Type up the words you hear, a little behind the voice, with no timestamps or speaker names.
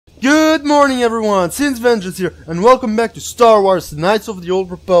morning everyone, Sin's Vengeance here, and welcome back to Star Wars Knights of the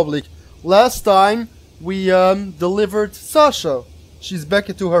Old Republic. Last time we delivered Sasha. She's back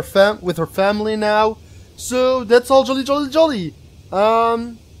into her with her family now, so that's all jolly.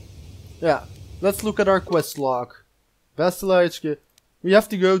 Yeah, let's look at our quest log. Bastila HQ. We have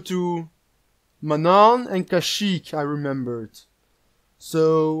to go to Manaan and Kashyyyk, I remembered.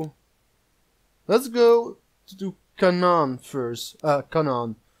 So let's go to Canaan first.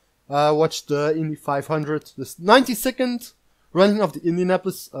 Canaan. Watch the Indy 500, the 92nd running of the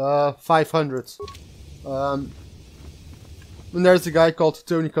Indianapolis 500. And there's a guy called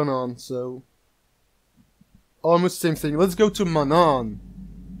Tony Canaan, so almost the same thing. Let's go to Manaan.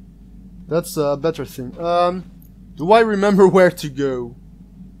 That's a better thing. Do I remember where to go?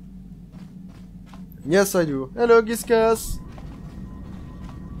 Yes, I do. Hello, Giskas.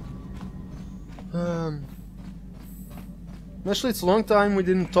 Actually, it's a long time we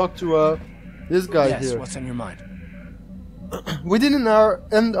didn't talk to this guy here. Yes, what's on your mind? We didn't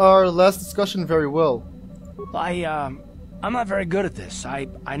end our last discussion very well. I'm not very good at this. I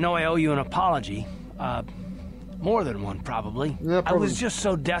know I owe you an apology. More than one, probably. Yeah, probably. I was just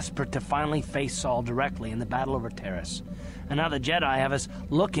so desperate to finally face Saul directly in the battle over Terrace. And now the Jedi have us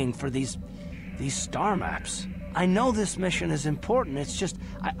looking for these star maps. I know this mission is important, it's just,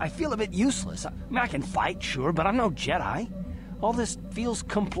 I feel a bit useless. I mean, I can fight, sure, but I'm no Jedi. All this feels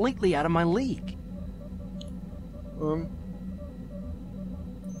completely out of my league.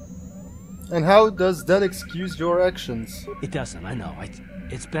 And how does that excuse your actions? It doesn't, I know.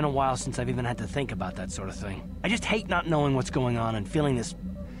 It's been a while since I've even had to think about that sort of thing. I just hate not knowing what's going on and feeling this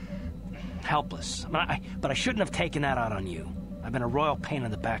helpless. But I shouldn't have taken that out on you. I've been a royal pain in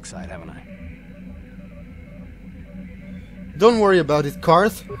the backside, haven't I? Don't worry about it,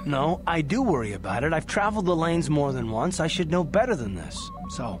 Karth. No, I do worry about it. I've traveled the lanes more than once. I should know better than this.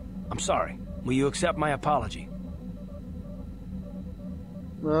 So, I'm sorry. Will you accept my apology?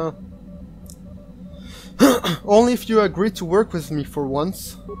 Only if you agree to work with me for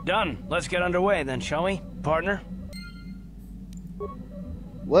once. Done. Let's get underway then, shall we, partner?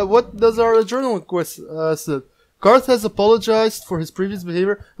 Well, what does our journal quest say? Karth has apologized for his previous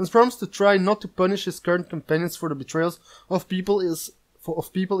behavior and has promised to try not to punish his current companions for the betrayals of people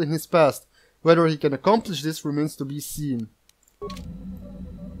in his past. Whether he can accomplish this remains to be seen.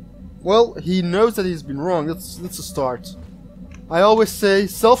 Well, he knows that he's been wrong. That's a start. I always say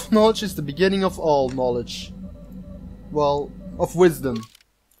self-knowledge is the beginning of all knowledge. Well, of wisdom.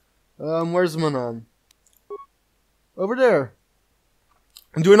 Where's Manaan? Over there.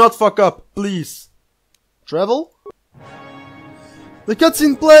 And do not fuck up, please. Travel? The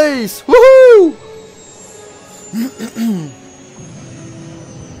cutscene plays! Woohoo!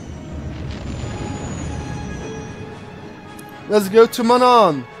 Let's go to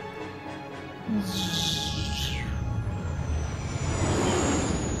Manaan.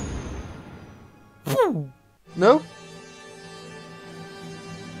 No?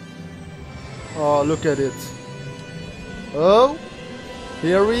 Oh, look at it. Oh,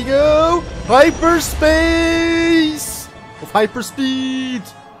 here we go! Hyperspace! Of hyperspeed!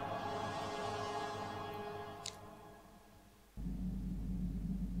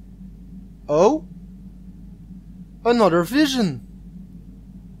 Oh? Another vision!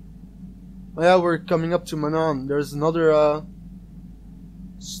 Oh yeah, we're coming up to Manaan. There's another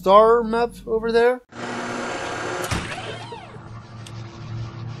star map over there.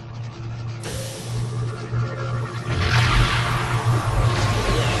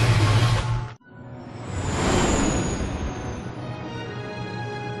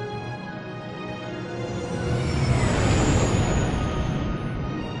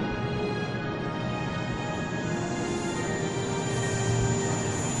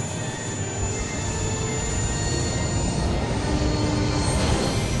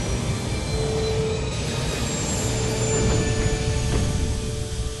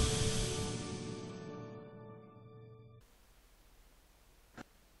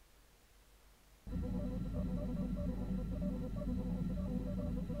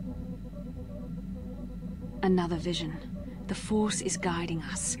 Another vision. The Force is guiding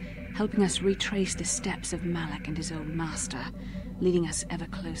us, helping us retrace the steps of Malak and his old master, leading us ever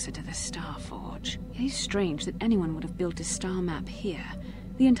closer to the Star Forge. It is strange that anyone would have built a star map here.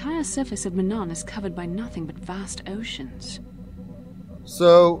 The entire surface of Manaan is covered by nothing but vast oceans.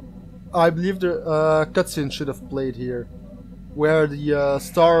 So, I believe the cutscene should have played here, where the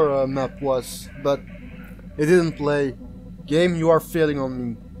star map was, but it didn't play. Game, you are failing on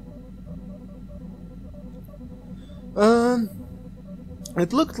me.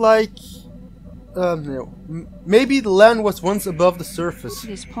 It looked like no. Maybe the land was once above the surface. It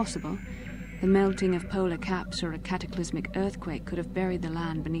is possible. The melting of polar caps or a cataclysmic earthquake could have buried the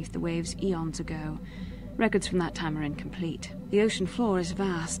land beneath the waves eons ago. Records from that time are incomplete. The ocean floor is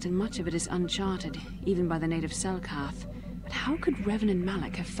vast, and much of it is uncharted, even by the native Selkath. But how could Revan and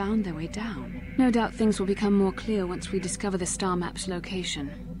Malak have found their way down? No doubt things will become more clear once we discover the star map's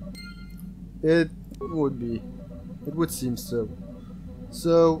location. It would be. It would seem so.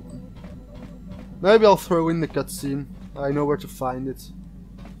 So, maybe I'll throw in the cutscene. I know where to find it.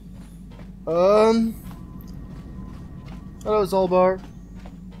 Hello, Zalbar.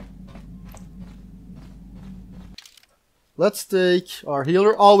 Let's take our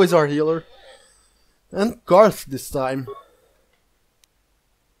healer, always our healer, and Garth this time.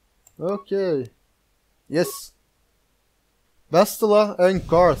 Okay. Yes. Bastila and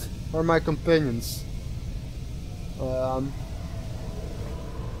Garth are my companions.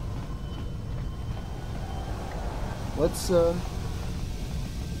 Let's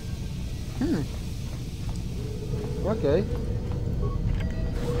Okay.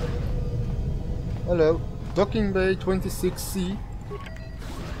 Hello. Docking Bay 26C.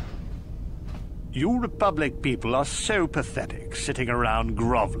 You Republic people are so pathetic, sitting around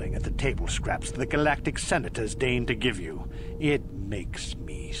groveling at the table scraps the galactic senators deign to give you. It makes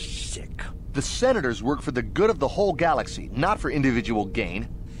me sick. The senators work for the good of the whole galaxy, not for individual gain.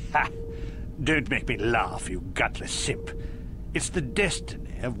 Ha! Don't make me laugh, you gutless simp. It's the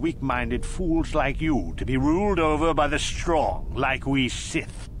destiny of weak-minded fools like you to be ruled over by the strong, like we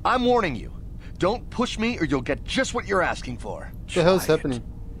Sith. I'm warning you. Don't push me or you'll get just what you're asking for. What the hell's happening?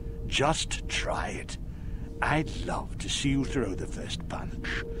 Just try it. I'd love to see you throw the first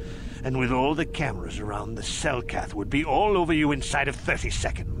punch. And with all the cameras around, the Selkath would be all over you inside of 30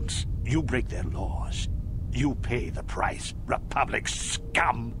 seconds. You break their laws. You pay the price, Republic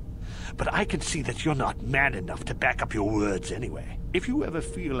scum. But I can see that you're not man enough to back up your words anyway. If you ever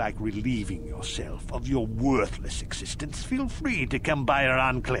feel like relieving yourself of your worthless existence, feel free to come by our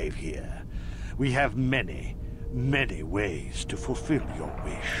enclave here. We have many, many ways to fulfill your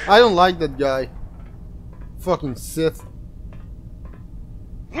wish. I don't like that guy. Fucking Sith.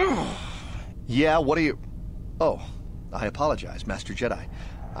 Yeah, what are you... Oh, I apologize, Master Jedi.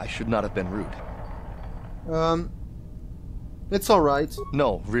 I should not have been rude. It's alright.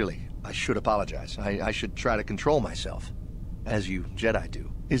 No, really. I should apologize. I should try to control myself. As you Jedi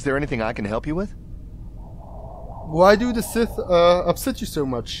do. Is there anything I can help you with? Why do the Sith upset you so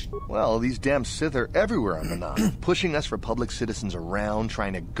much? Well, these damn Sith are everywhere on Manaan, pushing us Republic citizens around,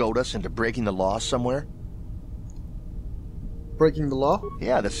 trying to goad us into breaking the law somewhere. Breaking the law?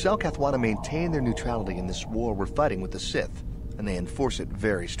 Yeah, the Selkath want to maintain their neutrality in this war we're fighting with the Sith, and they enforce it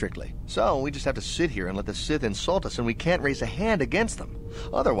very strictly. So, we just have to sit here and let the Sith insult us, and we can't raise a hand against them.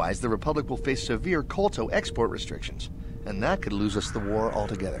 Otherwise, the Republic will face severe Kolto export restrictions, and that could lose us the war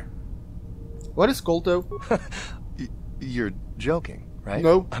altogether. What is Kolto? You're joking, right?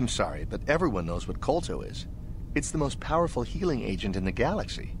 No. I'm sorry, but everyone knows what Kolto is. It's the most powerful healing agent in the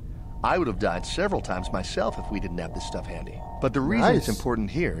galaxy. I would have died several times myself if we didn't have this stuff handy. But the reason it's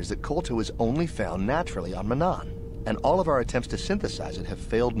important here is that Kolto is only found naturally on Manaan, and all of our attempts to synthesize it have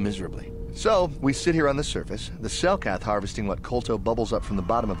failed miserably. So, we sit here on the surface, the Selkath harvesting what Kolto bubbles up from the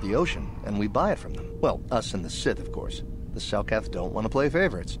bottom of the ocean, and we buy it from them. Well, us and the Sith, of course. The Selkath don't want to play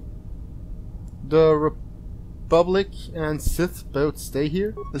favorites. The Republic and Sith both stay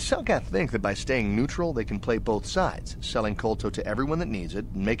here? The Selkath think that by staying neutral, they can play both sides, selling Kolto to everyone that needs it,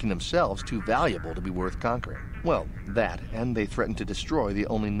 and making themselves too valuable to be worth conquering. Well, that, and they threaten to destroy the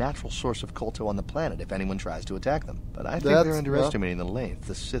only natural source of Kolto on the planet if anyone tries to attack them. But I think they're underestimating the length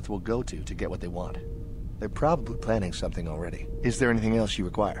the Sith will go to get what they want. They're probably planning something already. Is there anything else you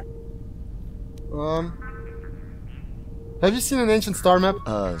require? Have you seen an ancient star map?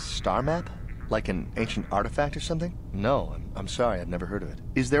 Star map? Like an ancient artifact or something? No, I'm sorry, I've never heard of it.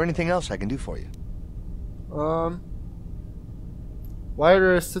 Is there anything else I can do for you? Why are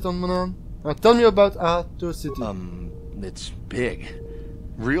there a Sith on Manaan? Tell me about Ato City. It's big.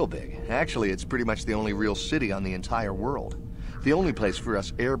 Real big. Actually, it's pretty much the only real city on the entire world. The only place for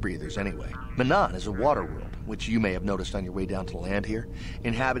us air breathers, anyway. Manaan is a water world, which you may have noticed on your way down to land here,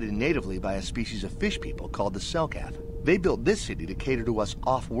 inhabited natively by a species of fish people called the Selkath. They built this city to cater to us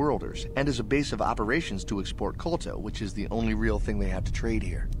off-worlders, and as a base of operations to export Kolto, which is the only real thing they have to trade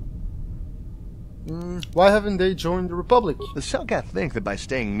here. Why haven't they joined the Republic? The Selkath think that by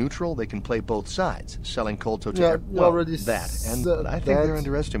staying neutral, they can play both sides, selling Kolto to already that, but I think they're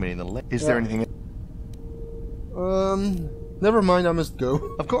underestimating the Is there anything... Never mind, I must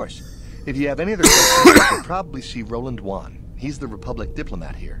go. Of course. If you have any other questions, you can probably see Roland Wan. He's the Republic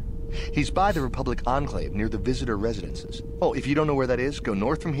diplomat here. He's by the Republic Enclave near the visitor residences. Oh, if you don't know where that is, go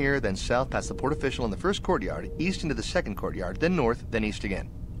north from here, then south past the port official in the first courtyard, east into the second courtyard, then north, then east again.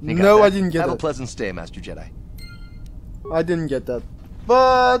 No, I didn't get that. Have a pleasant stay, Master Jedi. I didn't get that.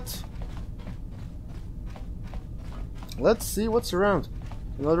 But let's see what's around.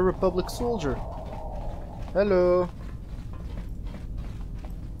 Another Republic soldier. Hello.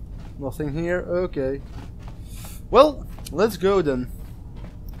 Nothing here? Okay. Well, let's go then.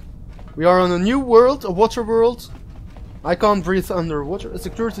 We are on a new world, a water world. I can't breathe underwater. A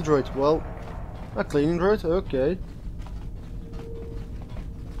security droid. Well, a cleaning droid. Okay.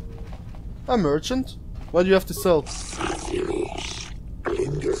 A merchant. What do you have to sell?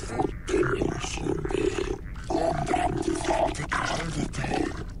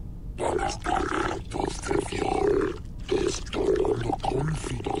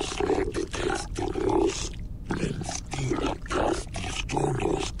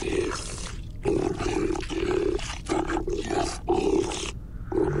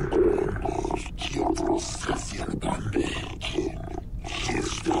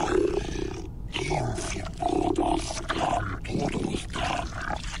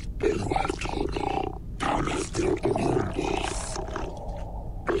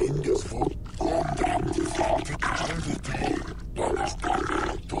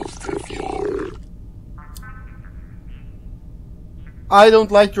 I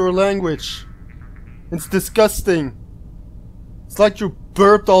don't like your language. It's disgusting. It's like you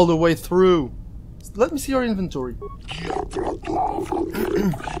burped all the way through. Let me see your inventory.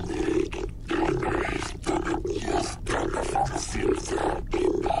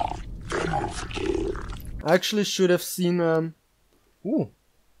 I actually should have seen, ooh.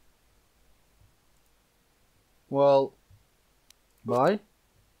 Well, bye.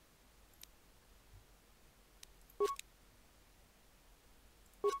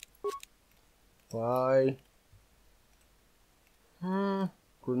 Bye.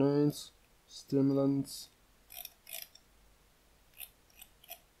 Grenades, stimulants.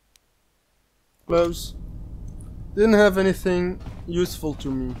 Close. Didn't have anything useful to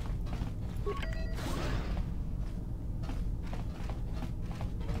me.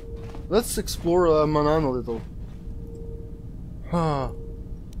 Let's explore Manaan a little. How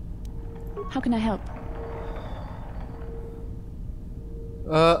can I help?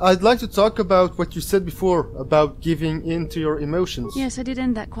 I'd like to talk about what you said before, about giving in to your emotions. Yes, I did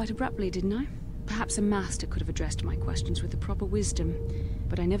end that quite abruptly, didn't I? Perhaps a master could have addressed my questions with the proper wisdom,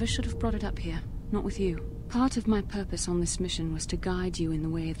 but I never should have brought it up here, not with you. Part of my purpose on this mission was to guide you in the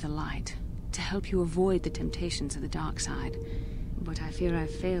way of the light, to help you avoid the temptations of the dark side. But I fear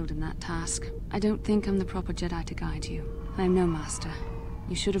I've failed in that task. I don't think I'm the proper Jedi to guide you. I'm no master.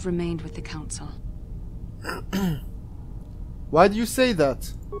 You should have remained with the Council. Why do you say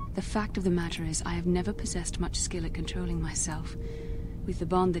that? The fact of the matter is, I have never possessed much skill at controlling myself. With the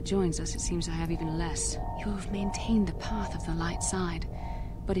bond that joins us, it seems I have even less. You have maintained the path of the light side,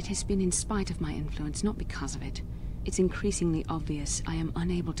 but it has been in spite of my influence, not because of it. It's increasingly obvious I am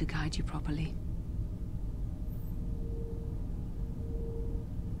unable to guide you properly.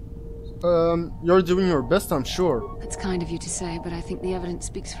 You're doing your best, I'm sure. That's kind of you to say, but I think the evidence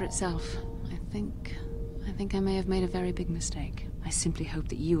speaks for itself. I think I may have made a very big mistake. I simply hope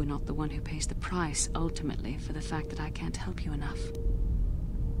that you are not the one who pays the price, ultimately, for the fact that I can't help you enough.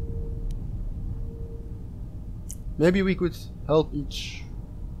 Maybe we could help each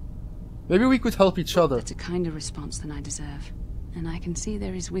other. That's a kinder response than I deserve. And I can see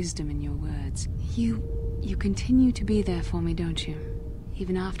there is wisdom in your words. You continue to be there for me, don't you?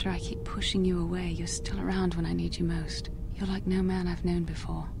 Even after I keep pushing you away, you're still around when I need you most. You're like no man I've known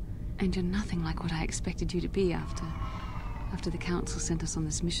before. And you're nothing like what I expected you to be after the Council sent us on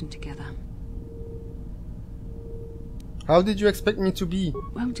this mission together. How did you expect me to be?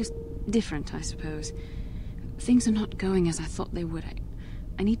 Well, just different, I suppose. Things are not going as I thought they would.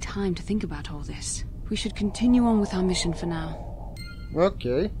 I need time to think about all this. We should continue on with our mission for now.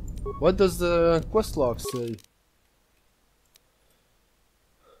 Okay. What does the quest log say?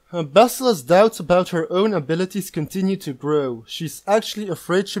 Basila's doubts about her own abilities continue to grow. She's actually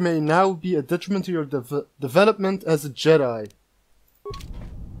afraid she may now be a detriment to your development as a Jedi.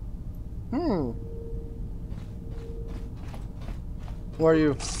 Who are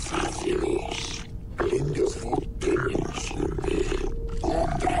you?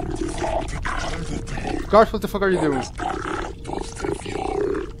 Guard, what the fuck are you doing?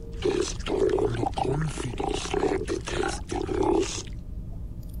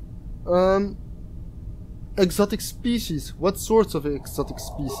 Exotic species. What sorts of exotic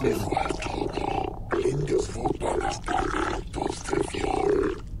species?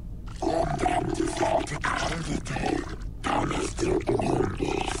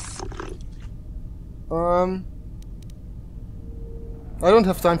 I don't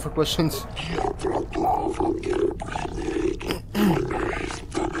have time for questions.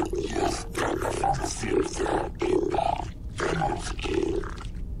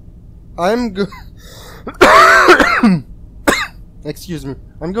 Excuse me.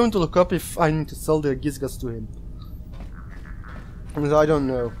 I'm going to look up if I need to sell the Gizgas to him. Because I don't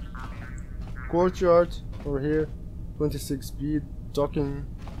know. Courtyard over here. 26 speed. Docking.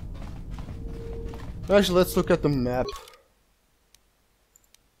 Actually, let's look at the map.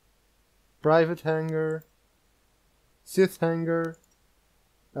 Private hangar. Sith hangar.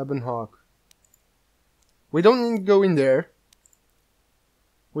 Ebonhawk. We don't need to go in there.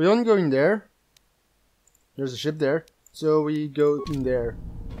 We don't go in there. There's a ship there. So we go in there.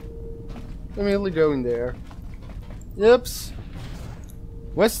 Immediately go in there. Yips.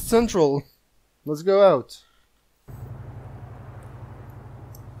 West Central. Let's go out.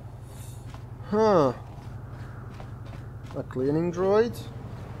 Huh. A cleaning droid.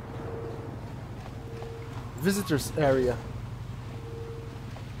 Visitors area.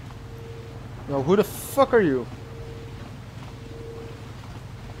 Now who the fuck are you?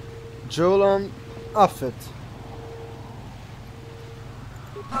 Jolan Affet.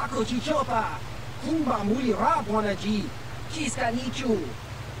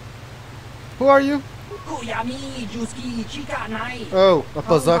 Who are you? Oh, a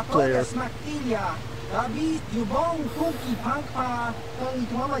Pazak player.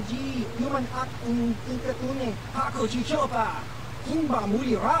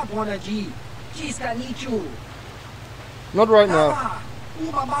 Not right now.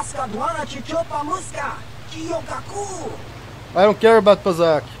 I don't care about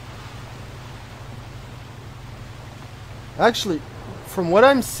Pazak. Actually, from what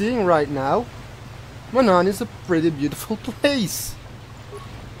I'm seeing right now, Manaan is a pretty beautiful place.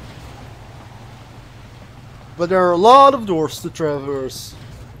 But there are a lot of doors to traverse.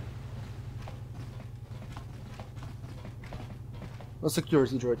 A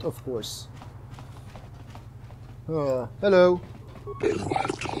security droid, of course. Hello.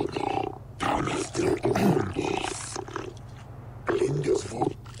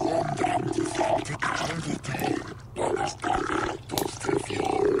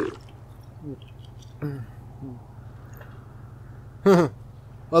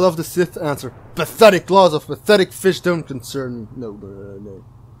 I love the Sith answer. Pathetic laws of pathetic fish don't concern me. No, no.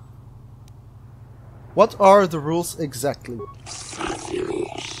 What are the rules exactly?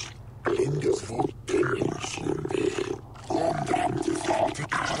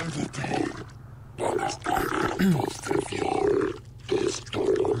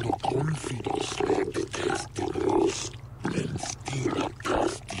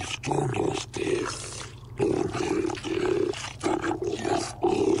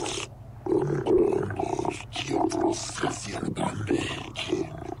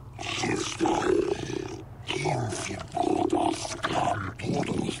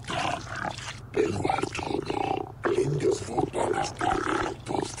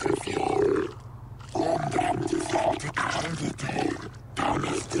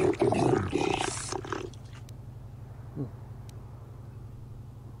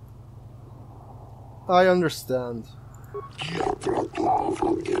 I understand.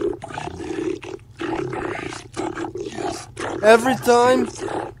 Every time?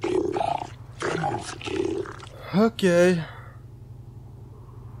 Okay.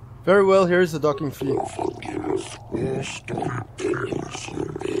 Very well, here's the docking fee.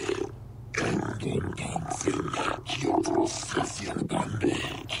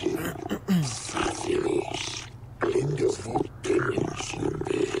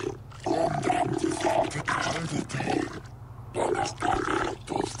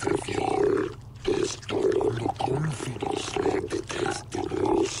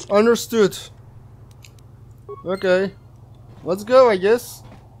 Understood. Okay. Let's go, I guess.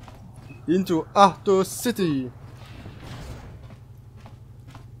 Into Ahto City.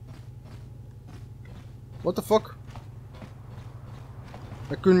 What the fuck?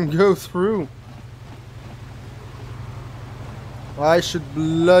 I couldn't go through. I should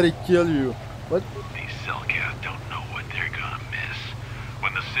bloody kill you. What? These Selkath don't know what they're gonna miss.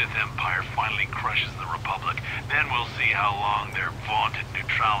 When the Sith Empire finally crushes the Republic, then we'll see how long their vaunted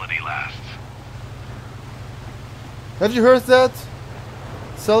neutrality lasts. Have you heard that?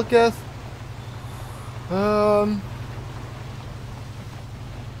 Selkath?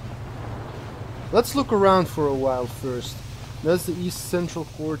 Let's look around for a while first. That's the East Central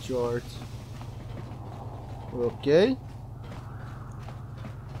Courtyard. Okay.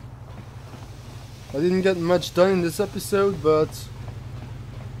 I didn't get much done in this episode, but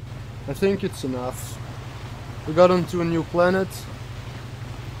I think it's enough. We got onto a new planet.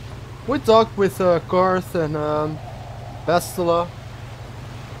 We talked with Karth and Bastila.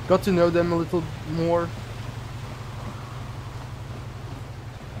 Got to know them a little more.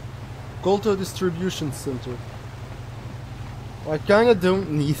 Kolto Distribution Center. I kinda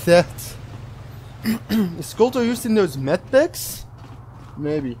don't need that. Is Kolto used in those medpacks?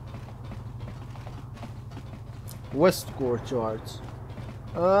 Maybe. West Courtyard.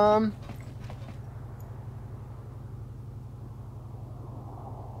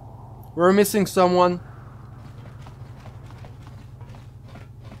 We're missing someone.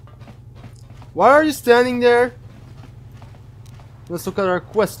 Why are you standing there? Let's look at our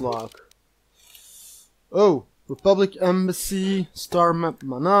quest log. Oh, Republic Embassy, Star Map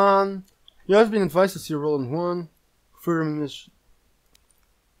Manaan. You have been advised to see Roland 1. Further mission.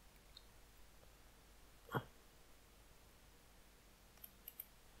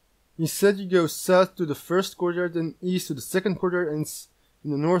 He said you go south to the first courtyard, then east to the second courtyard, and it's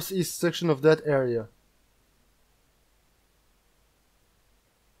in the northeast section of that area.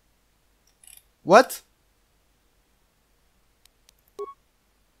 What?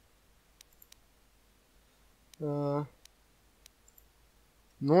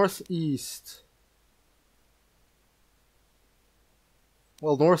 Northeast.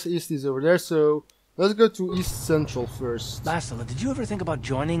 Well, northeast is over there, so let's go to East Central first. Bastila, did you ever think about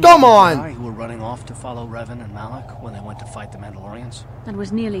joining Come the on! Jedi who were running off to follow Revan and Malak when they went to fight the Mandalorians? That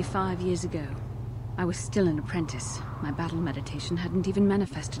was nearly 5 years ago. I was still an apprentice. My battle meditation hadn't even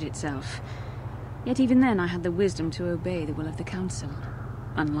manifested itself. Yet even then I had the wisdom to obey the will of the Council.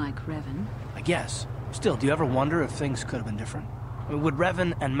 Unlike Revan. I guess. Still, do you ever wonder if things could have been different? I mean, would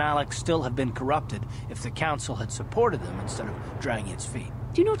Revan and Malak still have been corrupted if the Council had supported them instead of dragging its feet?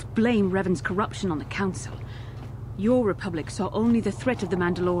 Do not blame Revan's corruption on the Council. Your Republic saw only the threat of the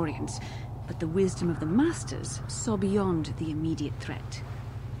Mandalorians, but the wisdom of the Masters saw beyond the immediate threat.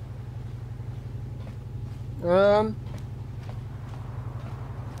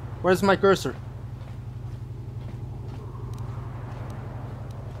 Where's my cursor?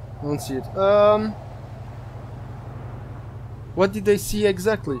 I don't see it. What did they see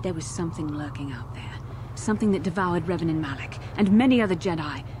exactly? There was something lurking out there. Something that devoured Revan and Malak, and many other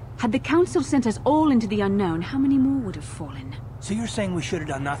Jedi. Had the Council sent us all into the unknown, how many more would have fallen? So you're saying we should have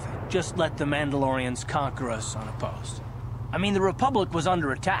done nothing? Just let the Mandalorians conquer us unopposed? I mean, the Republic was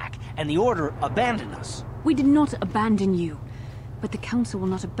under attack, and the Order abandoned us. We did not abandon you. But the Council were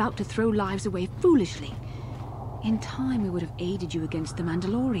not about to throw lives away foolishly. In time, we would have aided you against the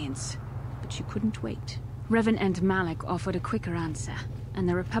Mandalorians. But you couldn't wait. Revan and Malak offered a quicker answer, and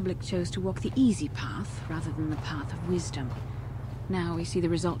the Republic chose to walk the easy path rather than the path of wisdom. Now we see the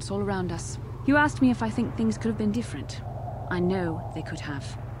results all around us. You asked me if I think things could have been different. I know they could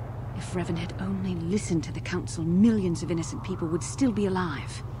have. If Revan had only listened to the Council, millions of innocent people would still be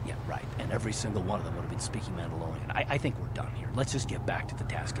alive. Yeah, right. And every single one of them would have been speaking Mandalorian. I think we're done here. Let's just get back to the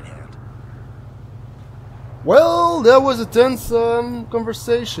task at hand. Well, that was a tense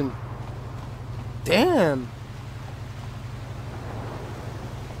conversation. Damn.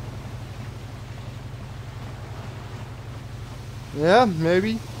 Yeah,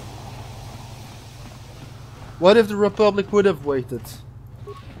 maybe. What if the Republic would have waited?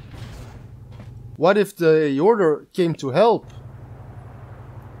 What if the Order came to help?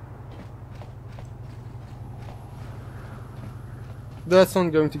 That's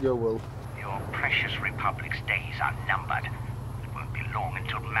not going to go well. Your precious Republic's days are numbered. It won't be long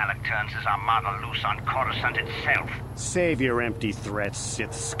until Malak turns his armada loose on Coruscant itself. Save your empty threats,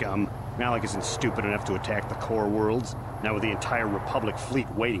 Sith scum. Malak isn't stupid enough to attack the core worlds, now with the entire Republic fleet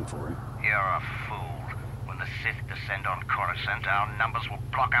waiting for him. You're a fool. When the Sith descend on Coruscant, our numbers will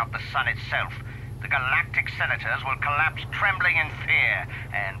block out the sun itself. The galactic senators will collapse trembling in fear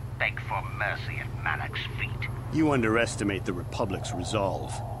and beg for mercy at Malak's feet. You underestimate the Republic's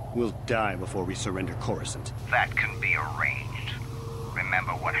resolve. We'll die before we surrender Coruscant. That can be arranged.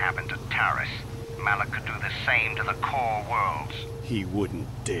 Remember what happened to Taris. Malak could do the same to the core worlds. He wouldn't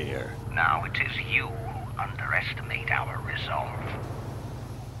dare. Now it is you who underestimate our resolve.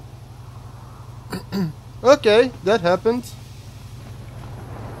 Okay, that happened.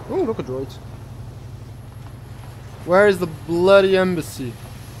 Oh, look at droid. Where is the bloody embassy?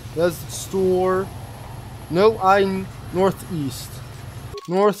 That's the store. No, I'm northeast.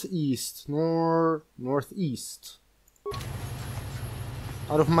 Northeast. Northeast.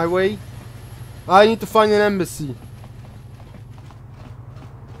 Out of my way. I need to find an embassy.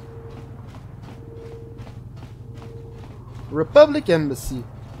 Republic Embassy.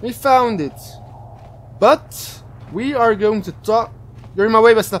 We found it. But we are going to talk. You're in my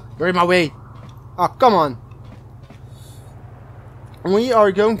way, Vesta. You're in my way. Ah, come on. We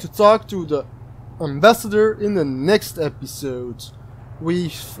are going to talk to the ambassador in the next episode. We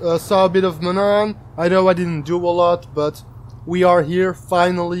saw a bit of Manaan. I know I didn't do a lot, but we are here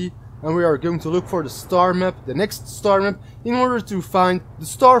finally, and we are going to look for the star map, the next star map, in order to find the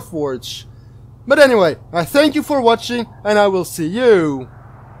Star Forge. But anyway, I thank you for watching, and I will see you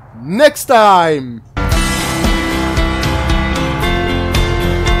next time!